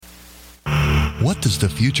What does the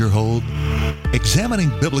future hold? Examining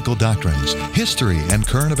biblical doctrines, history, and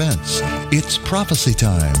current events. It's prophecy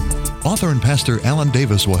time. Author and pastor Alan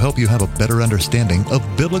Davis will help you have a better understanding of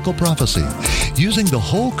biblical prophecy. Using the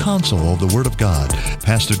whole counsel of the Word of God,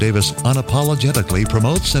 Pastor Davis unapologetically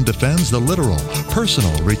promotes and defends the literal,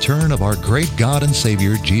 personal return of our great God and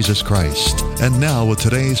Savior, Jesus Christ. And now with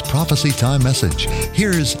today's Prophecy Time message,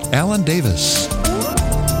 here's Alan Davis.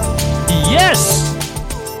 Yes!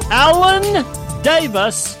 Alan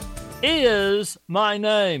Davis is my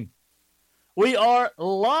name. We are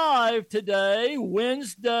live today,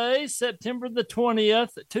 Wednesday, September the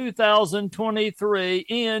 20th, 2023,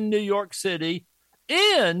 in New York City,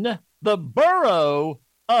 in the borough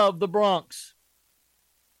of the Bronx.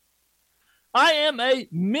 I am a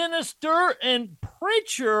minister and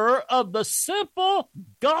preacher of the simple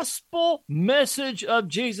gospel message of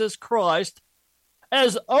Jesus Christ,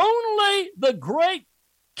 as only the great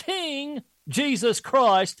King Jesus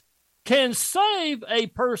Christ can save a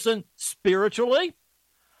person spiritually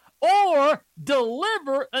or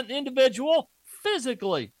deliver an individual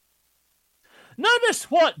physically. Notice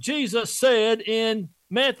what Jesus said in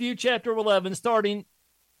Matthew chapter 11, starting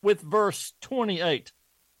with verse 28.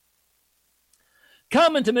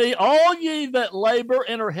 Come unto me, all ye that labor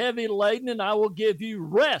and are heavy laden, and I will give you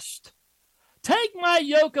rest. Take my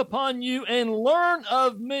yoke upon you and learn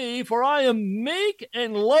of me, for I am meek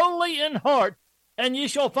and lowly in heart, and ye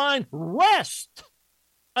shall find rest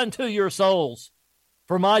unto your souls.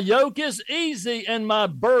 For my yoke is easy and my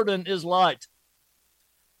burden is light.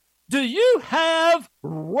 Do you have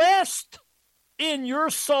rest in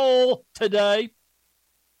your soul today?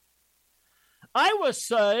 I was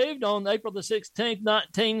saved on April the 16th,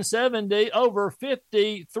 1970, over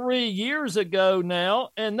 53 years ago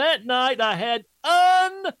now, and that night I had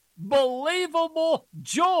unbelievable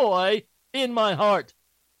joy in my heart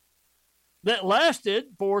that lasted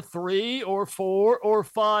for 3 or 4 or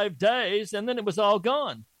 5 days, and then it was all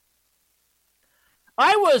gone.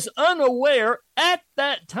 I was unaware at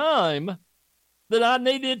that time that I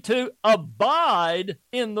needed to abide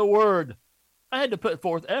in the Word. I had to put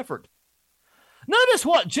forth effort. Notice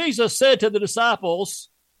what Jesus said to the disciples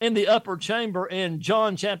in the upper chamber in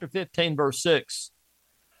John chapter 15, verse 6.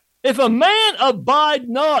 If a man abide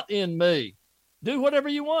not in me, do whatever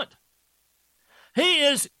you want. He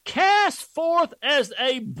is cast forth as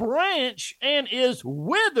a branch and is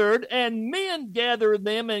withered, and men gather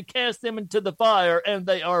them and cast them into the fire, and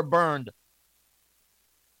they are burned.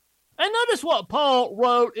 And notice what Paul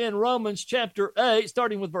wrote in Romans chapter 8,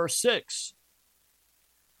 starting with verse 6.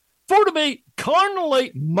 For to be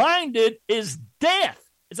carnally minded is death.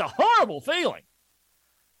 It's a horrible feeling.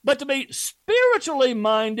 But to be spiritually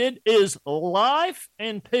minded is life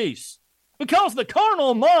and peace. Because the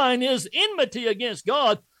carnal mind is enmity against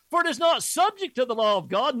God, for it is not subject to the law of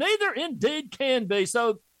God, neither indeed can be.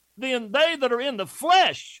 So then they that are in the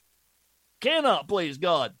flesh cannot please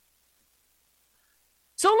God.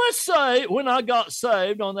 So let's say when I got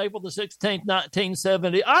saved on April the 16th,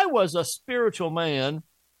 1970, I was a spiritual man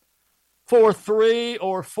for 3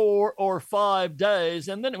 or 4 or 5 days,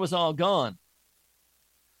 and then it was all gone.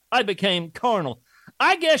 I became carnal.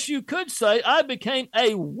 I guess you could say I became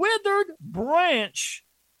a withered branch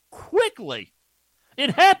quickly.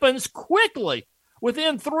 It happens quickly,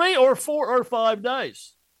 within 3 or 4 or 5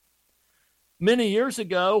 days. Many years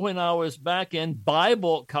ago, when I was back in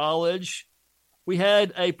Bible college, we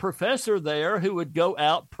had a professor there who would go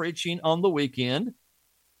out preaching on the weekend.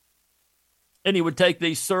 And he would take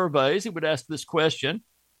these surveys. He would ask this question: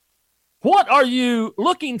 what are you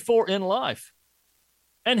looking for in life?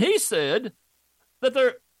 And he said that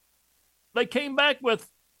they came back with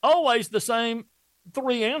always the same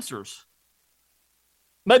 3 answers.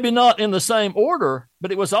 Maybe not in the same order,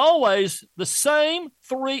 but it was always the same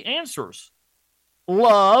 3 answers: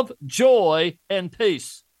 love, joy, and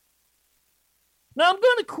peace. Now, I'm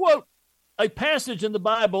going to quote a passage in the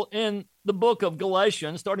Bible in the book of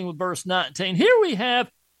Galatians, starting with verse 19. Here we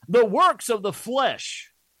have the works of the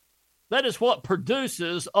flesh. That is what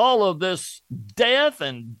produces all of this death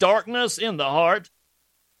and darkness in the heart,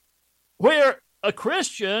 where a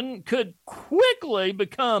Christian could quickly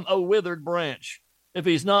become a withered branch if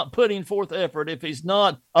he's not putting forth effort, if he's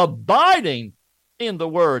not abiding in the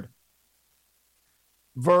Word.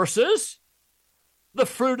 Versus the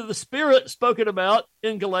fruit of the Spirit spoken about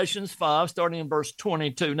in Galatians 5, starting in verse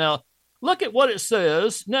 22. Now, look at what it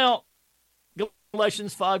says. Now,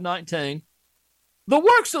 Galatians 5:19. The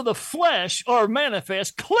works of the flesh are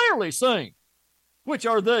manifest, clearly seen, which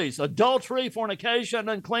are these: adultery, fornication,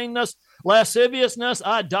 uncleanness, lasciviousness,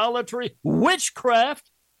 idolatry,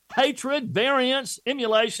 witchcraft, hatred, variance,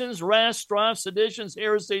 emulations, wrath, strife, seditions,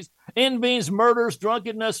 heresies, envyings, murders,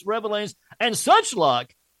 drunkenness, revelings, and such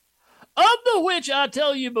like, of the which I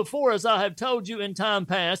tell you before, as I have told you in time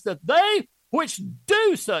past, that they which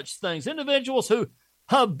do such things, individuals who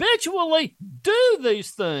habitually do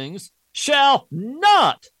these things, shall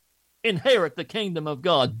not inherit the kingdom of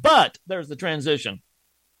God. But there's the transition.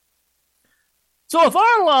 So if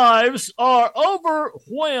our lives are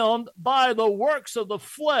overwhelmed by the works of the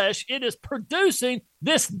flesh, it is producing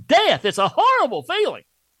this death. It's a horrible feeling.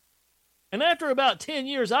 And after about 10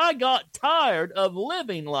 years, I got tired of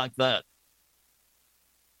living like that.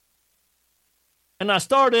 And I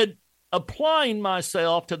started applying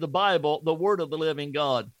myself to the Bible, the Word of the living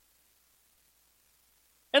God.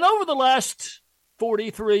 And over the last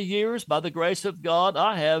 43 years, by the grace of God,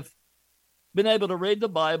 I have been able to read the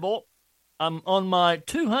Bible. I'm on my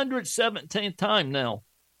 217th time now.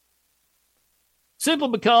 Simply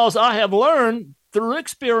because I have learned through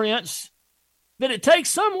experience that it takes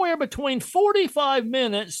somewhere between 45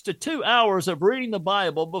 minutes to 2 hours of reading the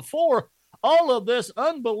Bible before all of this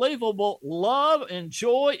unbelievable love and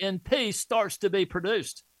joy and peace starts to be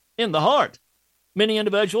produced in the heart. Many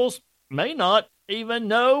individuals may not even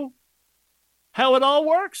know how it all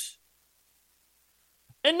works.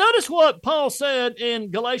 And notice what Paul said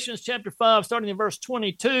in Galatians chapter 5, starting in verse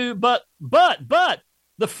 22, but the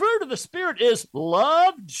fruit of the Spirit is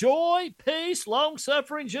love, joy, peace,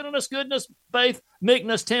 long-suffering, gentleness, goodness, faith,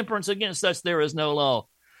 meekness, temperance. Against such there is no law.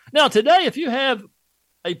 Now, today, if you have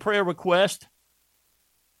a prayer request,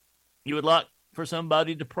 you would like for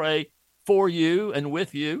somebody to pray for you and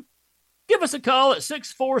with you, give us a call at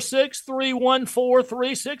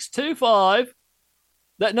 646-314-3625.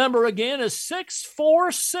 That number again is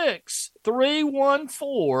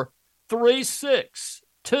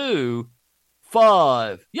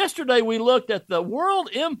 646-314-3625. Yesterday we looked at the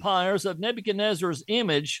world empires of Nebuchadnezzar's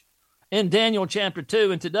image in Daniel chapter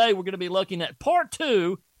 2, and today we're going to be looking at part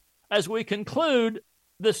 2 as we conclude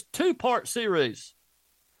this 2-part series.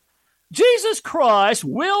 Jesus Christ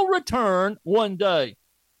will return one day.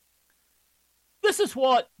 This is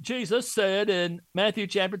what Jesus said in Matthew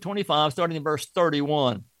chapter 25, starting in verse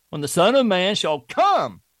 31. When the Son of Man shall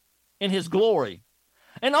come in his glory,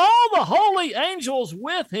 and all the holy angels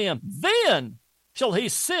with him, then shall he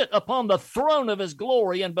sit upon the throne of his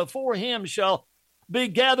glory, and before him shall be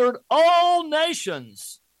gathered all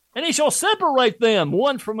nations. And he shall separate them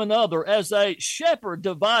one from another, as a shepherd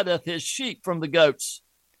divideth his sheep from the goats.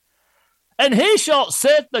 And he shall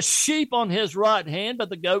set the sheep on his right hand, but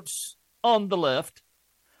the goats on the left.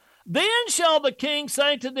 Then shall the king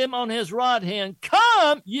say to them on his right hand,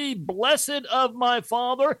 Come, ye blessed of my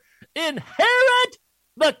Father, inherit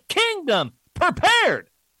the kingdom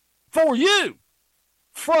prepared for you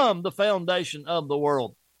from the foundation of the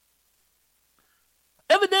world.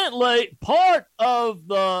 Evidently, part of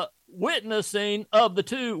the witnessing of the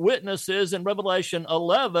 2 witnesses in Revelation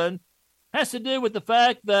 11 has to do with the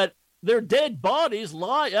fact that their dead bodies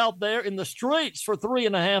lie out there in the streets for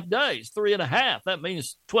 3.5 days. 3.5, that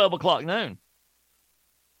means 12 o'clock noon.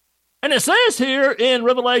 And it says here in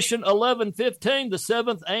Revelation 11:15, the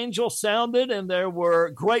 7th angel sounded, and there were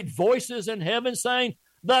great voices in heaven saying,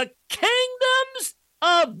 The kingdoms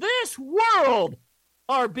of this world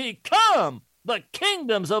are become the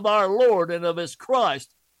kingdoms of our Lord and of his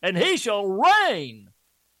Christ, and he shall reign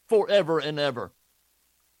forever and ever.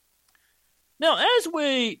 Now, as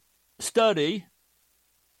we study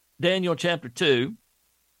Daniel chapter 2,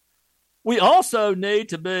 we also need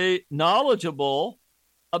to be knowledgeable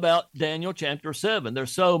about Daniel chapter 7.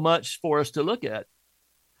 There's so much for us to look at.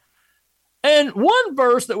 And one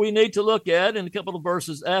verse that we need to look at, and a couple of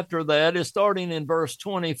verses after that, is starting in verse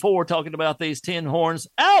 24, talking about these 10 horns.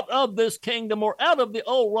 Out of this kingdom, or out of the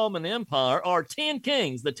old Roman Empire, are 10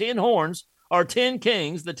 kings. The 10 horns are 10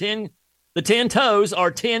 kings. The 10 toes are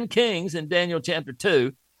 10 kings in Daniel chapter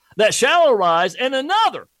 2. That shall arise, and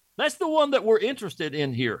another. That's the one that we're interested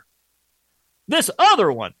in here. This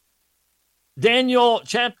other one. Daniel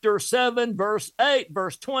chapter 7, verse 8,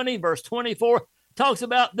 verse 20, verse 24, talks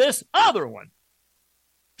about this other one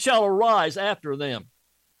shall arise after them.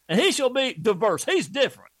 And he shall be diverse. He's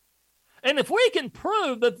different. And if we can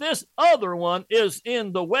prove that this other one is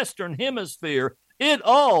in the Western Hemisphere, it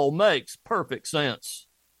all makes perfect sense.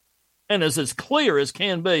 And is as clear as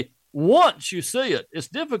can be. Once you see it, it's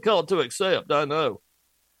difficult to accept, I know.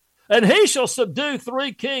 And he shall subdue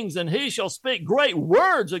 3 kings, and he shall speak great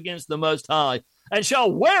words against the Most High, and shall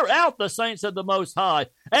wear out the saints of the Most High,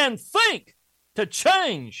 and think to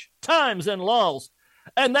change times and laws.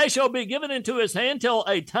 And they shall be given into his hand till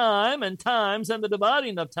a time and times, and the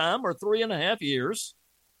dividing of time are 3.5 years.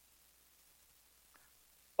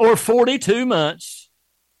 or 42 months,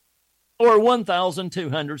 or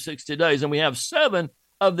 1,260 days. And we have 7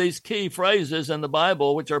 of these key phrases in the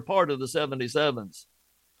Bible, which are part of the 77s.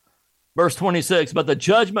 Verse 26, but the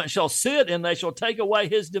judgment shall sit, and they shall take away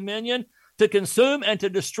his dominion to consume and to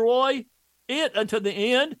destroy it unto the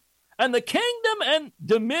end. And the kingdom and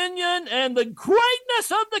dominion and the greatness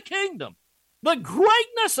of the kingdom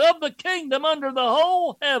under the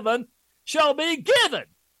whole heaven shall be given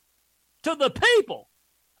to the people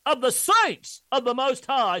of the saints of the Most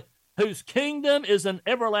High, whose kingdom is an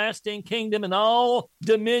everlasting kingdom, and all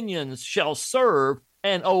dominions shall serve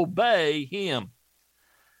and obey him.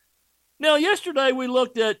 Now, yesterday we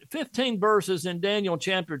looked at 15 verses in Daniel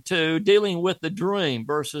chapter 2 dealing with the dream,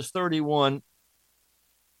 verses 31.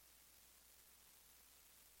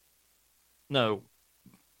 No,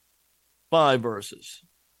 5 verses,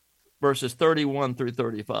 verses 31 through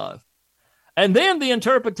 35. And then the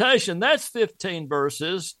interpretation, that's 15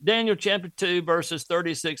 verses, Daniel chapter 2, verses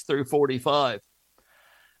 36 through 45.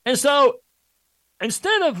 And so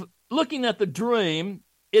instead of looking at the dream,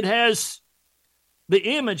 it has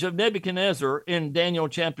the image of Nebuchadnezzar in Daniel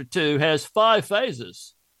chapter 2 has 5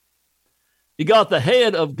 phases. You got the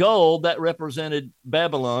head of gold that represented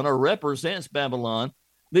Babylon, or represents Babylon,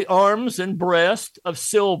 the arms and breast of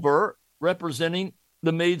silver representing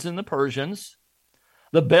the Medes and the Persians,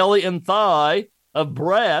 the belly and thigh of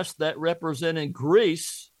brass that represented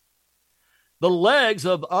Greece, the legs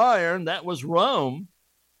of iron that was Rome,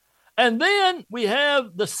 and then we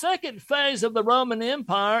have the second phase of the Roman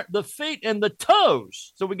Empire, the feet and the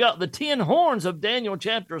toes. So we got the 10 horns of Daniel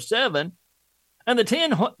chapter 7 and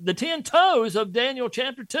the 10 toes of Daniel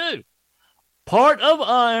chapter 2. Part of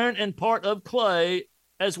iron and part of clay,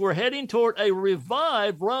 as we're heading toward a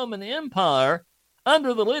revived Roman Empire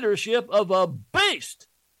under the leadership of a beast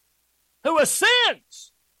who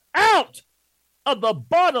ascends out of the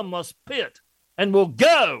bottomless pit and will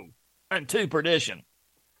go unto perdition.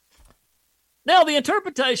 Now, the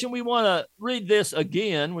interpretation, we want to read this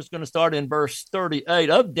again, was going to start in verse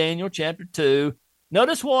 38 of Daniel chapter 2.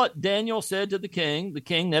 Notice what Daniel said to the king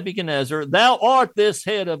Nebuchadnezzar, thou art this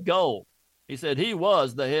head of gold. He said he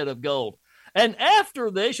was the head of gold. And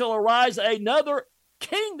after thee shall arise another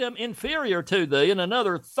kingdom inferior to thee, and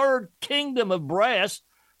another third kingdom of brass,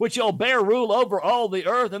 which shall bear rule over all the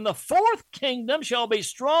earth. And the fourth kingdom shall be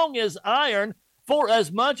strong as iron, for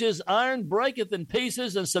as much as iron breaketh in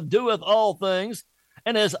pieces and subdueth all things,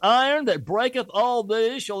 and as iron that breaketh all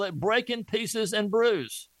these shall it break in pieces and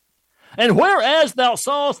bruise. And whereas thou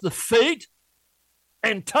sawest the feet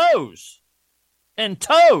and toes,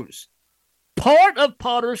 part of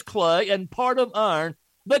potter's clay and part of iron,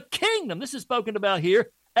 the kingdom, this is spoken about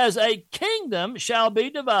here, as a kingdom shall be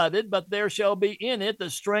divided, but there shall be in it the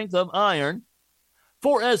strength of iron,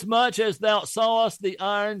 for as much as thou sawest the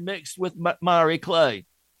iron mixed with miry clay.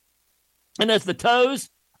 And as the toes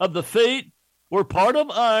of the feet were part of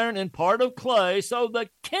iron and part of clay, so the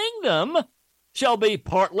kingdom shall be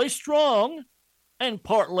partly strong and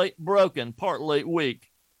partly broken, partly weak.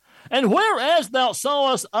 And whereas thou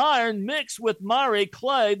sawest iron mixed with miry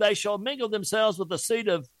clay, they shall mingle themselves with the seed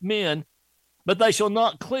of men, but they shall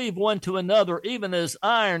not cleave one to another, even as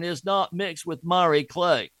iron is not mixed with miry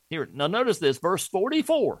clay. Here, now notice this, verse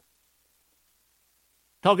 44,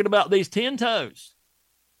 talking about these 10 toes.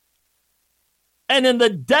 And in the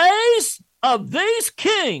days of these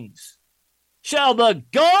kings shall the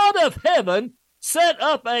God of heaven set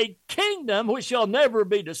up a kingdom which shall never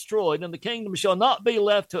be destroyed, and the kingdom shall not be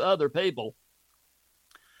left to other people,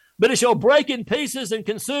 but it shall break in pieces and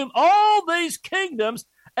consume all these kingdoms,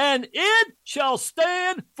 and it shall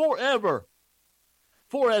stand forever.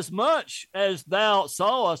 For as much as thou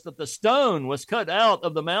sawest that the stone was cut out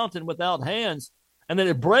of the mountain without hands, and that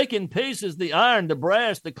it brake in pieces the iron, the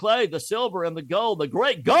brass, the clay, the silver, and the gold, the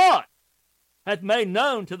great God hath made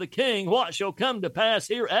known to the king what shall come to pass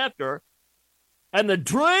hereafter. And the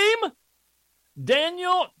dream,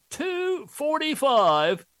 Daniel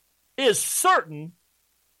 2:45, is certain,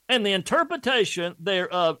 and the interpretation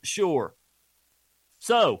thereof sure.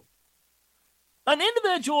 So, an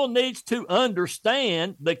individual needs to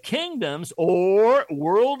understand the kingdoms or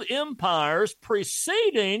world empires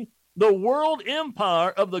preceding the world empire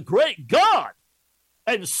of the great God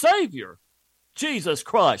and Savior, Jesus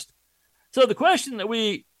Christ. So the question that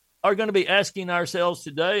we are going to be asking ourselves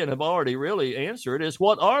today, and have already really answered, is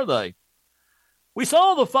what are they? We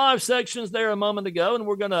saw the 5 sections there a moment ago, and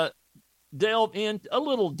we're going to delve in a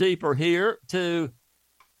little deeper here to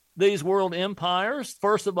these world empires.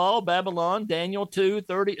 First of all, Babylon, Daniel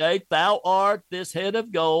 2:38, thou art this head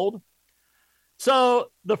of gold.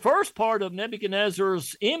 So the first part of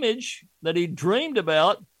Nebuchadnezzar's image that he dreamed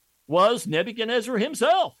about was Nebuchadnezzar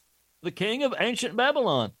himself, the king of ancient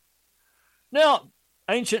Babylon. Now,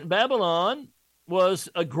 ancient Babylon was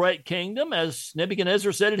a great kingdom, as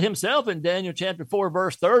Nebuchadnezzar said it himself in Daniel chapter 4,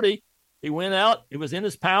 verse 30. He went out, he was in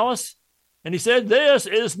his palace, and he said, "This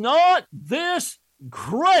is not this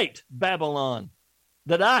great Babylon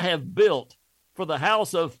that I have built for the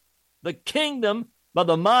house of the kingdom by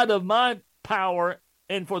the might of my power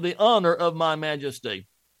and for the honor of my majesty."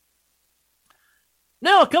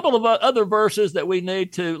 Now, a couple of other verses that we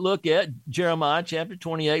need to look at. Jeremiah chapter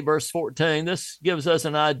 28, verse 14. This gives us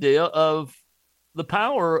an idea of the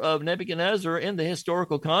power of Nebuchadnezzar in the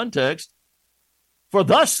historical context. "For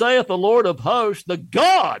thus saith the Lord of hosts, the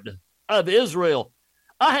God of Israel,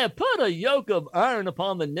 I have put a yoke of iron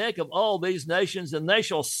upon the neck of all these nations, and they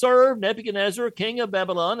shall serve Nebuchadnezzar, king of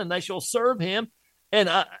Babylon, and they shall serve him. And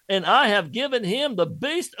I have given him the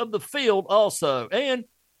beast of the field also." And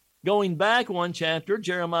going back one chapter,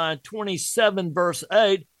 Jeremiah 27, verse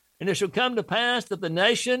 8, "And it shall come to pass that the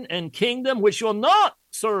nation and kingdom which shall not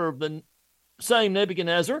serve the same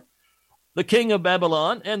Nebuchadnezzar, the king of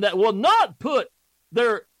Babylon, and that will not put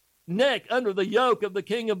their neck under the yoke of the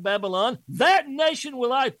king of Babylon, that nation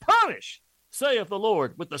will I punish, saith the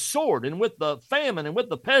Lord, with the sword and with the famine and with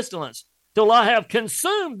the pestilence, till I have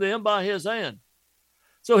consumed them by his hand."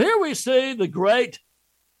 So here we see the great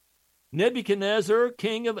Nebuchadnezzar,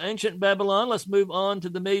 king of ancient Babylon. Let's move on to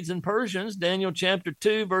the Medes and Persians. Daniel chapter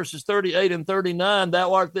 2, verses 38 and 39.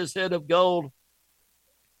 "Thou art this head of gold.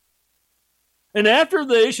 And after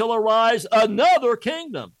thee shall arise another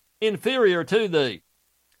kingdom inferior to thee."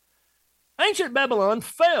 Ancient Babylon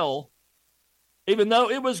fell, even though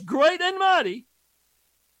it was great and mighty,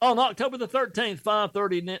 on October the 13th,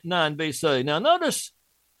 539 BC. Now notice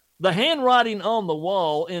the handwriting on the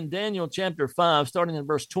wall in Daniel chapter 5, starting in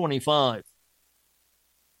verse 25.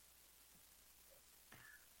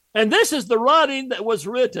 "And this is the writing that was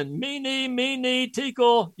written, Mene,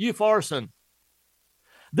 Tekel, Upharsin.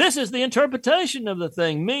 This is the interpretation of the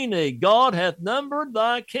thing. Mene, God hath numbered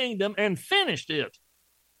thy kingdom and finished it.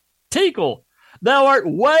 Tekel, thou art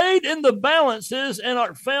weighed in the balances and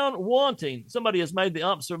art found wanting." Somebody has made the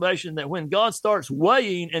observation that when God starts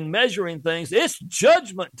weighing and measuring things, it's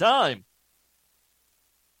judgment time.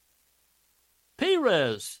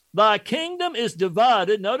 "Perez, thy kingdom is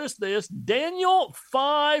divided." Notice this, Daniel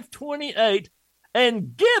 5:28,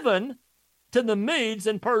 "and given to the Medes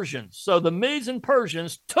and Persians." So the Medes and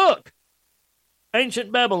Persians took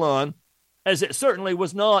ancient Babylon, as it certainly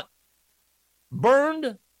was not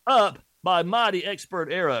burned up by mighty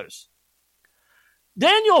expert arrows.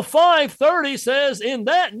 Daniel 5:30 says, "In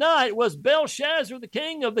that night was Belshazzar, the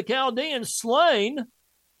king of the Chaldeans, slain."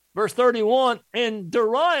 Verse 31, "And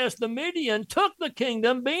Darius the Median took the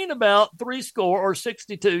kingdom, being about 60 or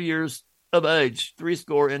 62 years of age."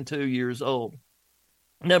 62 years old.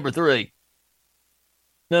 Number three.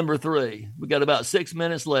 We got about 6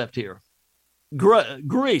 minutes left here.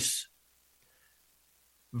 Greece.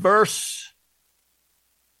 Verse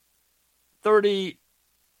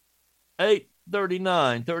 38,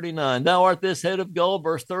 39. "Thou art this head of gold."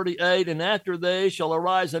 Verse 38, "And after thee shall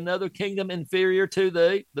arise another kingdom inferior to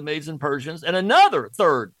thee," the Medes and Persians, "and another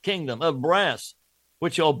third kingdom of brass,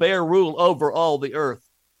 which shall bear rule over all the earth."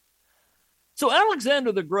 So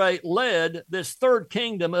Alexander the Great led this third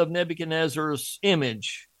kingdom of Nebuchadnezzar's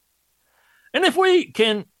image. And if we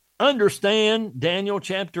can understand Daniel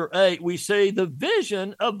chapter 8, we see the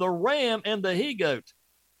vision of the ram and the he-goat.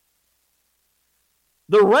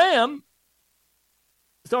 The ram,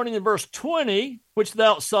 starting in verse 20, "which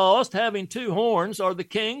thou sawest having two horns, are the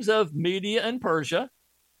kings of Media and Persia.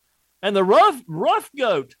 And the rough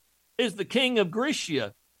goat is the king of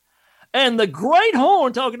Grecia. And the great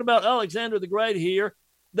horn," talking about Alexander the Great here,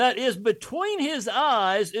 "that is between his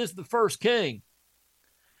eyes is the first king."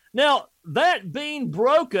 Now, that being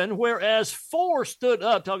broken, whereas four stood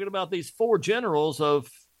up, talking about these four generals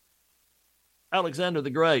of Alexander the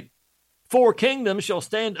Great. "Four kingdoms shall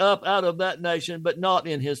stand up out of that nation, but not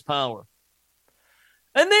in his power."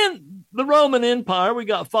 And then the Roman Empire, we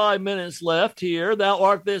got 5 minutes left here. "Thou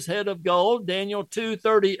art this head of gold," Daniel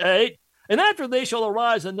 2:38. "And after thee shall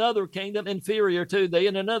arise another kingdom inferior to thee,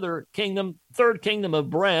 and another kingdom, third kingdom of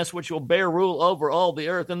brass, which will bear rule over all the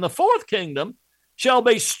earth. And the fourth kingdom shall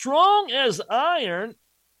be strong as iron,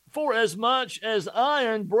 for as much as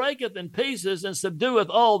iron breaketh in pieces and subdueth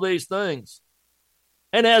all these things.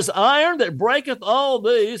 And as iron that breaketh all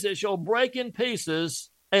these, it shall break in pieces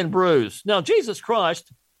and bruise." Now, Jesus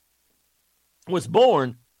Christ was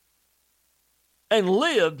born and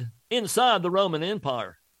lived inside the Roman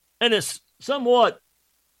Empire. And it's somewhat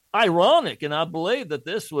ironic, and I believe that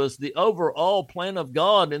this was the overall plan of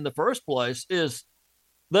God in the first place, is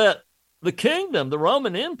that the kingdom, the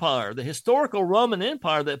Roman Empire, the historical Roman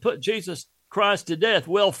Empire that put Jesus Christ to death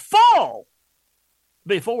will fall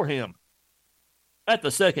before him at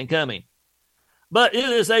the second coming. But it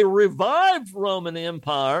is a revived Roman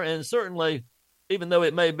Empire, and certainly, even though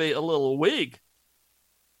it may be a little weak,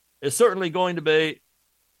 it's certainly going to be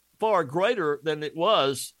far greater than it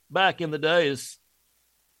was back in the days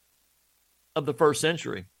of the first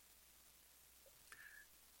century.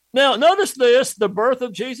 Now, notice this, the birth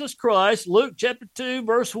of Jesus Christ, Luke chapter 2,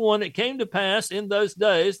 verse 1, it came to pass in those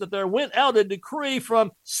days that there went out a decree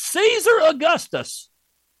from Caesar Augustus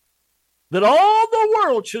that all the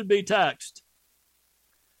world should be taxed.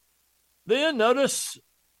 Then notice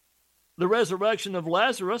the resurrection of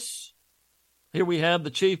Lazarus. Here we have the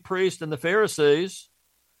chief priest and the Pharisees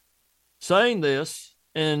saying this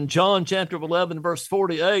in John chapter 11, verse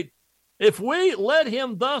 48. If we let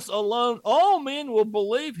him thus alone, all men will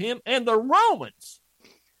believe him, and the Romans.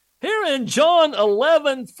 Here in John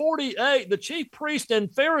 11:48, the chief priests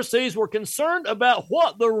and Pharisees were concerned about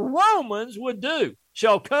what the Romans would do.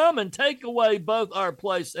 Shall come and take away both our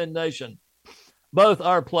place and nation. Both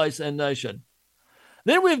our place and nation.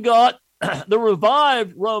 Then we've got the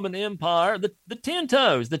revived Roman Empire, the 10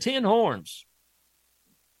 toes, the 10 horns.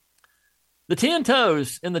 The 10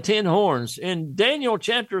 toes and the 10 horns. In Daniel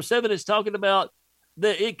chapter 7, it's talking about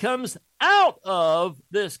that it comes out of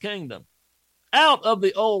this kingdom, out of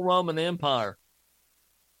the old Roman Empire.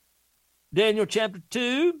 Daniel chapter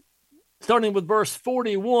 2, starting with verse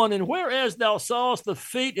 41, and whereas thou sawest the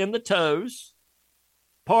feet and the toes,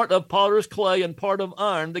 part of potter's clay and part of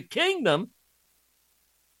iron, the kingdom,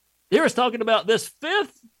 here it's talking about this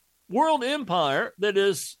fifth world empire that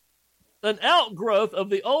is an outgrowth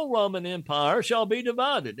of the old Roman Empire shall be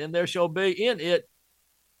divided, and there shall be in it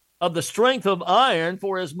of the strength of iron,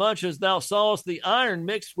 for as much as thou sawest the iron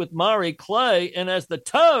mixed with miry clay, and as the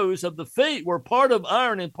toes of the feet were part of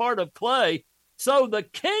iron and part of clay, so the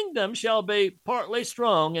kingdom shall be partly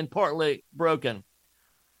strong and partly broken.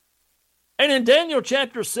 And in Daniel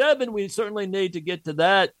chapter 7, we certainly need to get to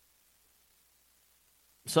that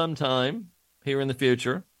sometime here in the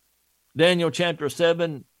future. Daniel chapter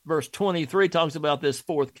 7, verse 23 talks about this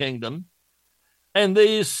fourth kingdom and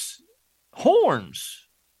these horns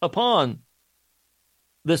upon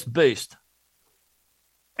this beast.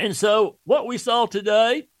 And so what we saw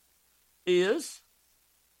today is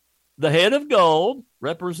the head of gold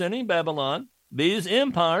representing Babylon, these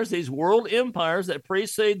empires, these world empires that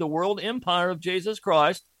precede the world empire of Jesus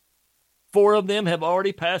Christ. 4 of them have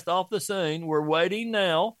already passed off the scene. We're waiting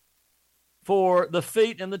now for the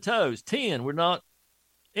feet and the toes. 10. We're not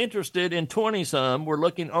interested in 20-some. We're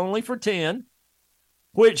looking only for 10,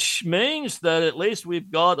 which means that at least we've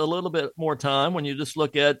got a little bit more time when you just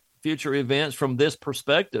look at future events from this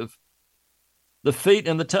perspective. The feet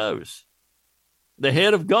and the toes. The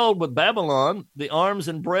head of gold with Babylon, the arms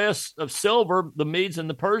and breasts of silver, the Medes and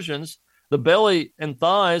the Persians, the belly and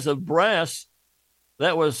thighs of brass,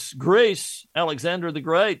 that was Greece, Alexander the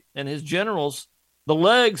Great and his generals, the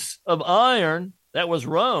legs of iron, that was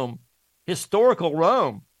Rome, historical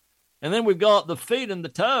Rome. And then we've got the feet and the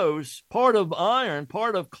toes, part of iron,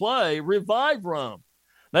 part of clay, revived Rome.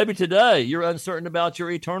 Maybe today you're uncertain about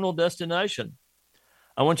your eternal destination.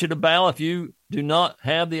 I want you to bow if you do not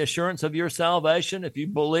have the assurance of your salvation. If you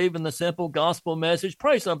believe in the simple gospel message,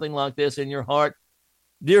 pray something like this in your heart.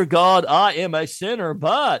 Dear God, I am a sinner,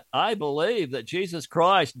 but I believe that Jesus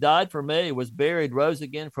Christ died for me, was buried, rose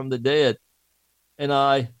again from the dead, and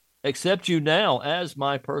I accept you now as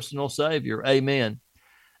my personal Savior. Amen.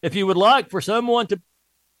 If you would like for someone to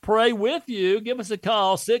pray with you, give us a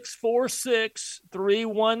call,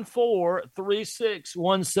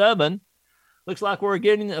 646-314-3617. Looks like we're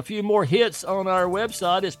getting a few more hits on our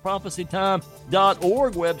website. It's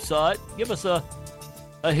prophecytime.org website. Give us a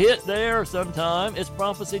hit there sometime. It's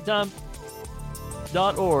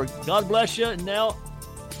prophecytime.org. God bless you. And now,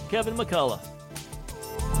 Kevin McCullough.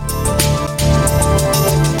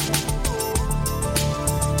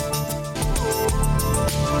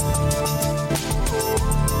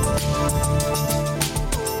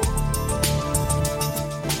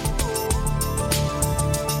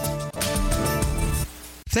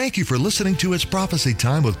 Thank you for listening to It's Prophecy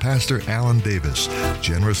Time with Pastor Alan Davis.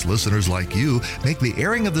 Generous listeners like you make the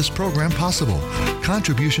airing of this program possible.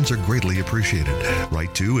 Contributions are greatly appreciated.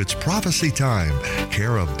 Write to It's Prophecy Time,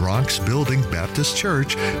 care of Bronx Building Baptist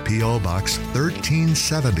Church, P.O. Box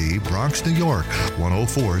 1370, Bronx, New York,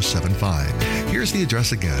 10475. Here's the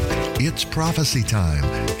address again. It's Prophecy Time,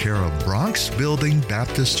 care of Bronx Building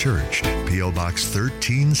Baptist Church, P.O. Box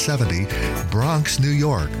 1370, Bronx, New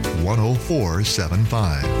York,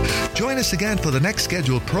 10475. Join us again for the next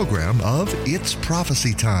scheduled program of It's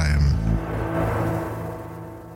Prophecy Time.